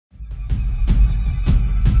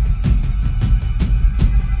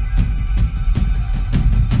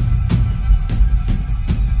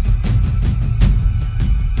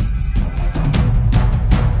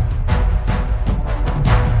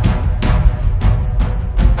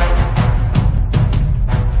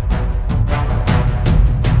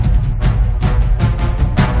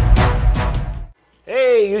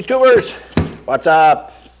YouTubers, what's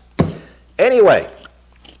up? Anyway,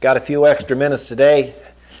 got a few extra minutes today.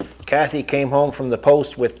 Kathy came home from the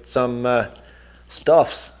post with some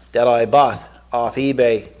stuffs that I bought off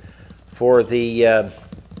eBay for the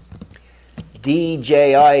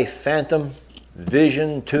DJI Phantom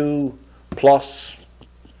Vision 2 Plus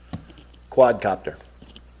quadcopter.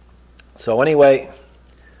 So anyway,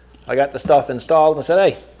 I got the stuff installed and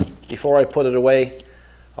said, hey, before I put it away,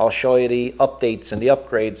 I'll show you the updates and the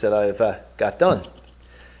upgrades that I've got done.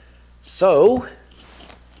 So,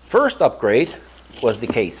 first upgrade was the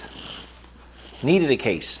case. Needed a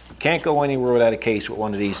case. Can't go anywhere without a case with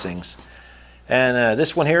one of these things. And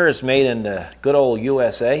this one here is made in the good old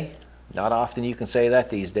USA. Not often you can say that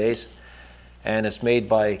these days. And it's made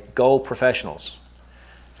by Go Professionals.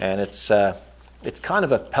 And it's kind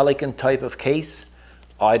of a Pelican type of case.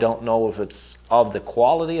 I don't know if it's of the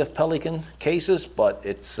quality of Pelican cases, but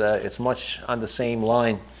it's much on the same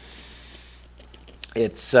line.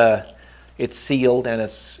 It's sealed and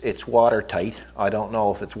it's watertight. I don't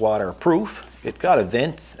know if it's waterproof. It's got a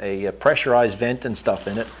vent, a pressurized vent and stuff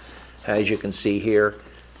in it, as you can see here.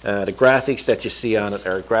 The graphics that you see on it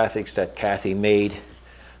are graphics that Kathy made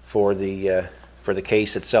for the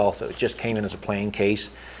case itself. It just came in as a plain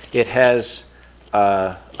case. It has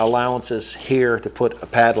allowances here to put a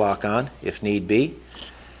padlock on if need be,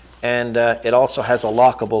 and it also has a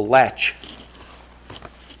lockable latch.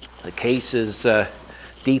 The case is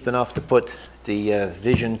deep enough to put the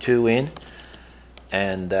Vision 2 in,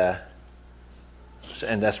 and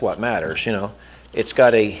that's what matters, you know. It's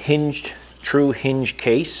got a true hinge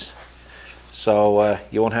case, so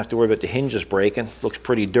you won't have to worry about the hinges breaking. Looks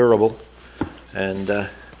pretty durable, and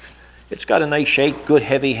it's got a nice shape, good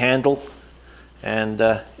heavy handle. And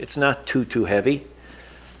it's not too heavy.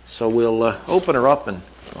 So we'll open her up and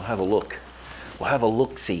we'll have a look. We'll have a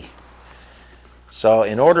look-see. So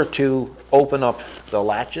in order to open up the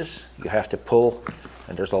latches, you have to pull,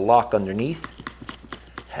 and there's a lock underneath,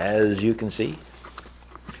 as you can see.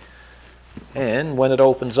 And when it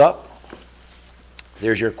opens up,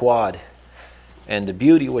 there's your quad. And the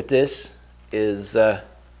beauty with this is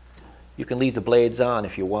you can leave the blades on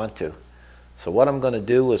if you want to. So what I'm going to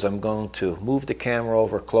do is I'm going to move the camera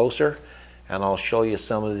over closer, and I'll show you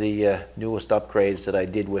some of the newest upgrades that I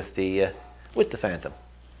did with the Phantom.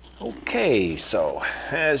 Okay, so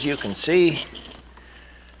as you can see,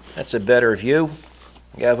 that's a better view.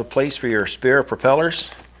 You have a place for your spare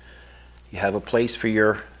propellers. You have a place for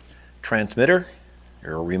your transmitter,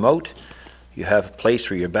 your remote. You have a place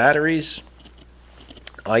for your batteries.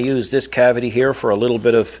 I use this cavity here for a little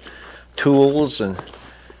bit of tools and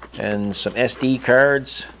some SD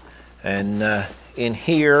cards, and in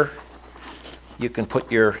here you can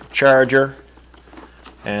put your charger,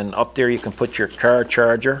 and up there you can put your car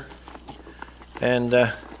charger, and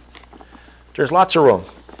there's lots of room,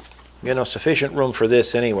 you know, sufficient room for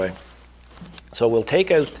this anyway. So we'll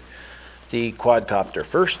take out the quadcopter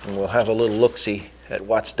first, and we'll have a little look-see at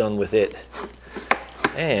what's done with it.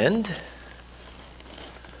 And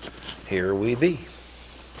here we be.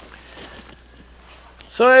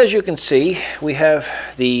 So as you can see, we have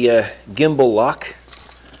the gimbal lock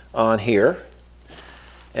on here,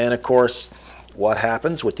 and of course what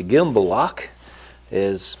happens with the gimbal lock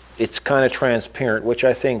is it's kind of transparent, which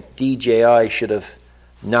I think DJI should have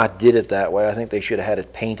not did it that way. I think they should have had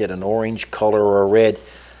it painted an orange color or a red,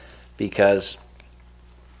 because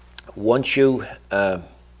once you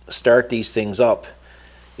start these things up,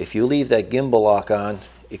 if you leave that gimbal lock on,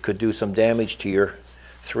 it could do some damage to your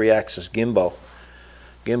 3-axis gimbal.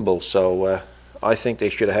 So I think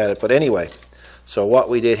they should have had it. But anyway, so what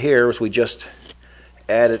we did here is we just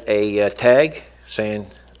added a tag saying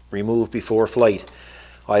remove before flight.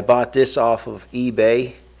 I bought this off of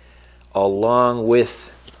eBay along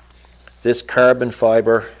with this carbon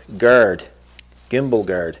fiber guard, gimbal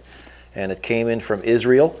guard, and it came in from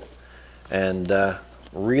Israel, and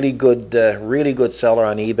really good seller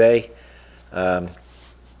on eBay.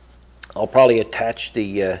 I'll probably attach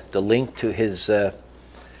the link to his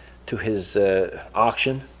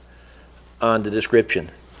auction on the description.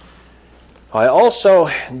 I also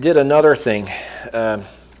did another thing. I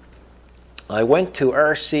went to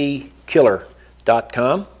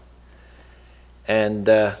rckiller.com, and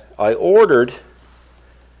I ordered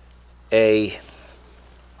a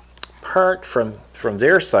part from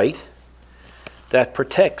their site that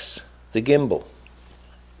protects the gimbal.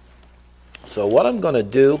 So what I'm going to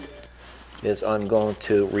do is I'm going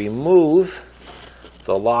to remove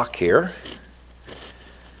the lock here.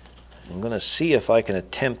 I'm going to see if I can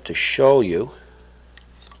attempt to show you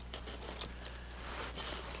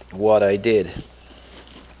what I did.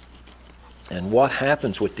 And what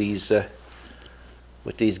happens with these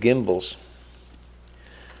gimbals?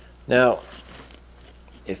 Now,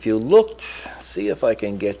 if you looked, see if I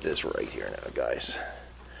can get this right here now, guys.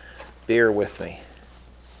 Bear with me.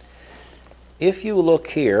 If you look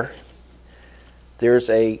here, there's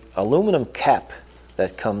a aluminum cap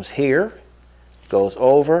that comes here, goes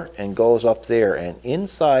over, and goes up there. And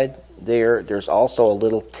inside there, there's also a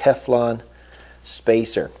little Teflon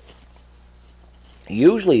spacer.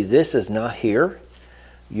 Usually this is not here.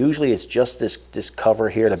 Usually it's just this cover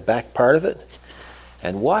here, the back part of it.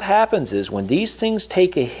 And what happens is when these things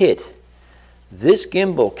take a hit, this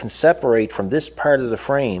gimbal can separate from this part of the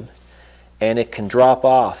frame and it can drop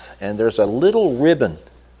off. And there's a little ribbon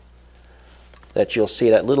that you'll see,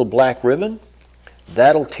 that little black ribbon,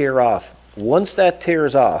 that'll tear off. Once that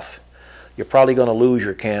tears off, you're probably going to lose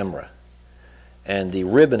your camera. And the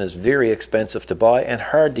ribbon is very expensive to buy and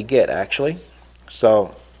hard to get, actually.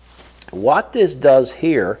 So what this does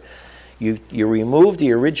here, you remove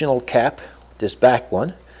the original cap, this back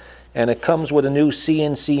one, and it comes with a new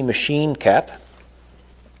CNC machine cap,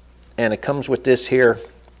 and it comes with this here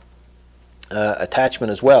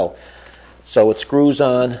attachment as well. So it screws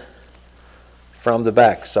on from the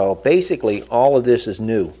back. So basically all of this is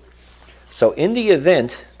new. So in the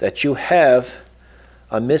event that you have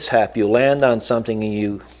a mishap, you land on something and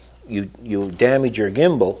you damage your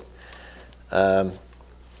gimbal,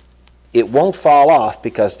 it won't fall off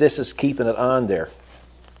because this is keeping it on there.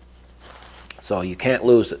 So you can't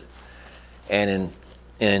lose it. And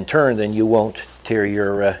in turn, then you won't tear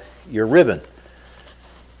your ribbon.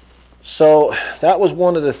 So that was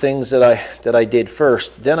one of the things that I did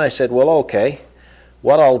first. Then I said, well, okay,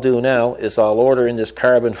 what I'll do now is I'll order in this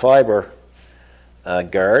carbon fiber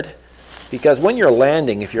guard, because when you're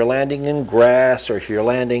landing, if you're landing in grass or if you're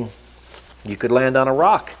landing, you could land on a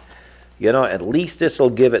rock. You know, at least this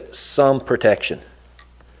will give it some protection.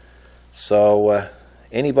 So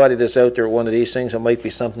anybody that's out there with one of these things, it might be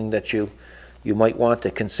something that you might want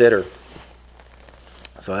to consider.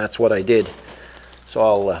 So that's what I did. So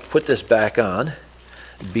I'll put this back on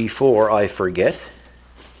before I forget,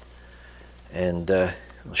 and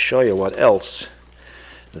I'll show you what else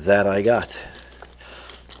that I got.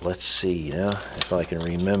 Let's see now if I can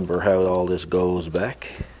remember how all this goes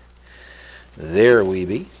back. There we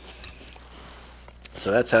be.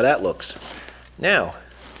 So that's how that looks. Now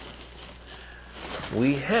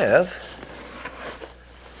we have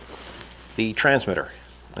the transmitter,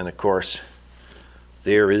 and of course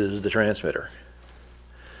there is the transmitter.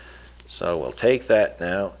 So we'll take that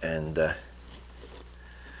now and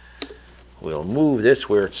we'll move this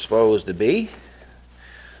where it's supposed to be.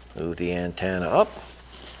 Move the antenna up,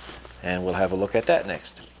 and we'll have a look at that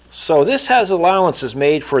next. So this has allowances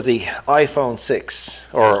made for the iPhone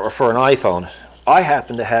 6, or for an iPhone. I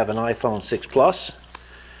happen to have an iPhone 6 Plus,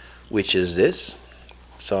 which is this.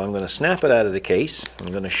 So I'm going to snap it out of the case.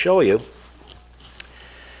 I'm going to show you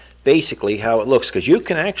basically how it looks, because you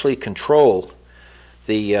can actually control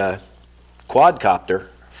the quadcopter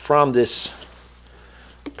from this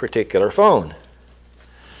particular phone.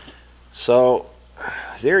 So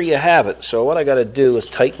there you have it. So what I got to do is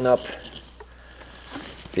tighten up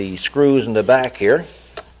the screws in the back here,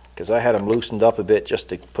 because I had them loosened up a bit just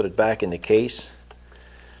to put it back in the case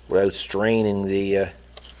without straining the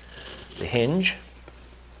hinge.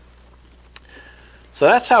 So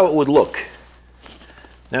that's how it would look.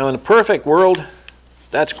 Now in a perfect world,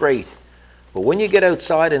 that's great. But when you get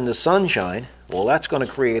outside in the sunshine, well, that's going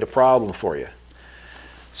to create a problem for you.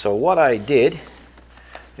 So what I did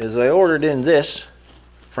is I ordered in this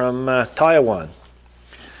from Taiwan.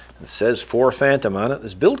 It says 4 Phantom on it.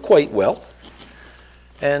 It's built quite well,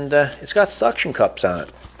 and it's got suction cups on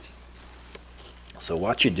it. So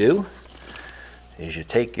what you do is you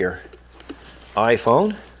take your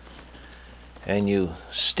iPhone and you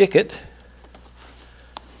stick it.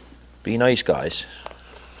 Be nice, guys.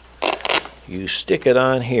 You stick it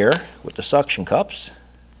on here with the suction cups,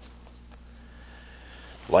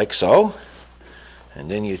 like so,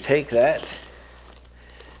 and then you take that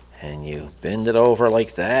and you bend it over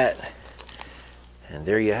like that, and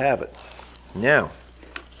there you have it. Now,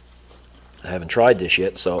 I haven't tried this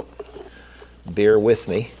yet, so bear with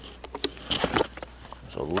me.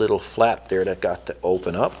 There's a little flap there that got to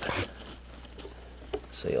open up.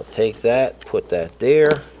 So you'll take that, put that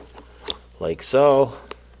there, like so,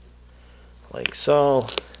 like so,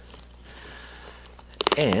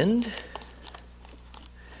 and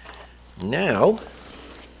now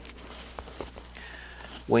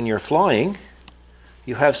when you're flying,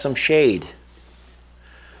 you have some shade,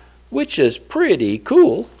 which is pretty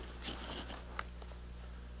cool.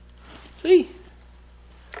 See?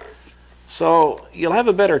 So you'll have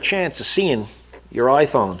a better chance of seeing your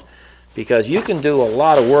iPhone, because you can do a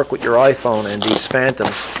lot of work with your iPhone and these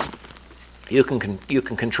Phantoms. You can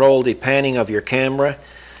control the panning of your camera.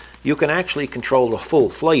 You can actually control the full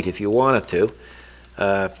flight if you wanted to.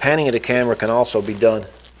 Panning of the camera can also be done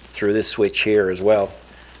through this switch here as well.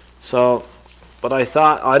 So, but I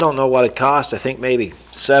thought, I don't know what it cost. I think maybe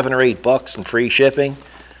 $7 or $8 and free shipping.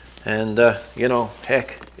 And you know,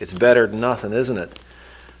 heck, it's better than nothing, isn't it?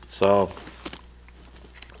 So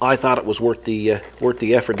I thought it was worth the effort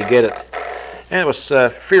to get it, and it was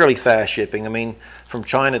fairly fast shipping. I mean, from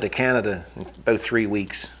China to Canada in about 3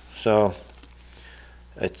 weeks. So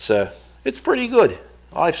it's pretty good.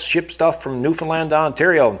 I've shipped stuff from Newfoundland to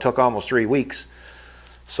Ontario and took almost 3 weeks.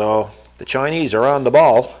 So the Chinese are on the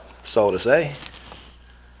ball, so to say.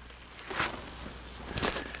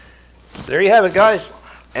 There you have it, guys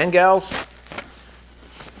and gals.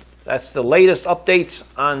 That's the latest updates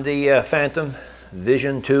on the Phantom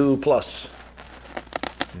Vision 2 Plus.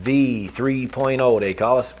 V3.0 they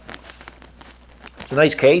call it. It's a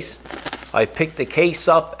nice case. I picked the case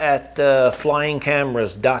up at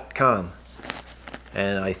flyingcameras.com,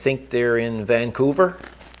 and I think they're in Vancouver.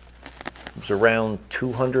 It was around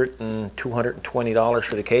 $220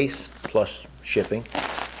 for the case plus shipping,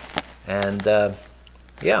 and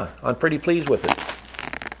yeah, I'm pretty pleased with it.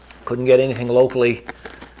 Couldn't get anything locally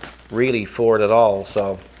really for it at all,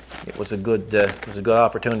 so it was a good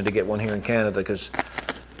opportunity to get one here in Canada, because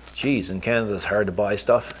geez, in Canada it's hard to buy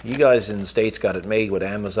stuff. You guys in the States got it made with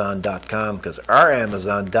Amazon.com, because our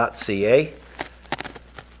Amazon.ca,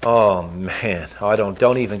 oh man,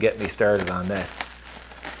 don't even get me started on that.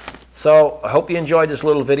 So I hope you enjoyed this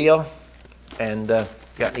little video, and if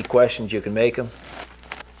you got any questions you can make them,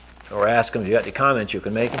 or ask them. If you got any comments you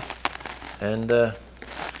can make them, and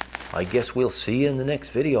I guess we'll see you in the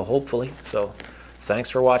next video, hopefully. So thanks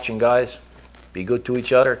for watching, guys. Be good to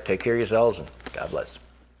each other, take care of yourselves, and God bless.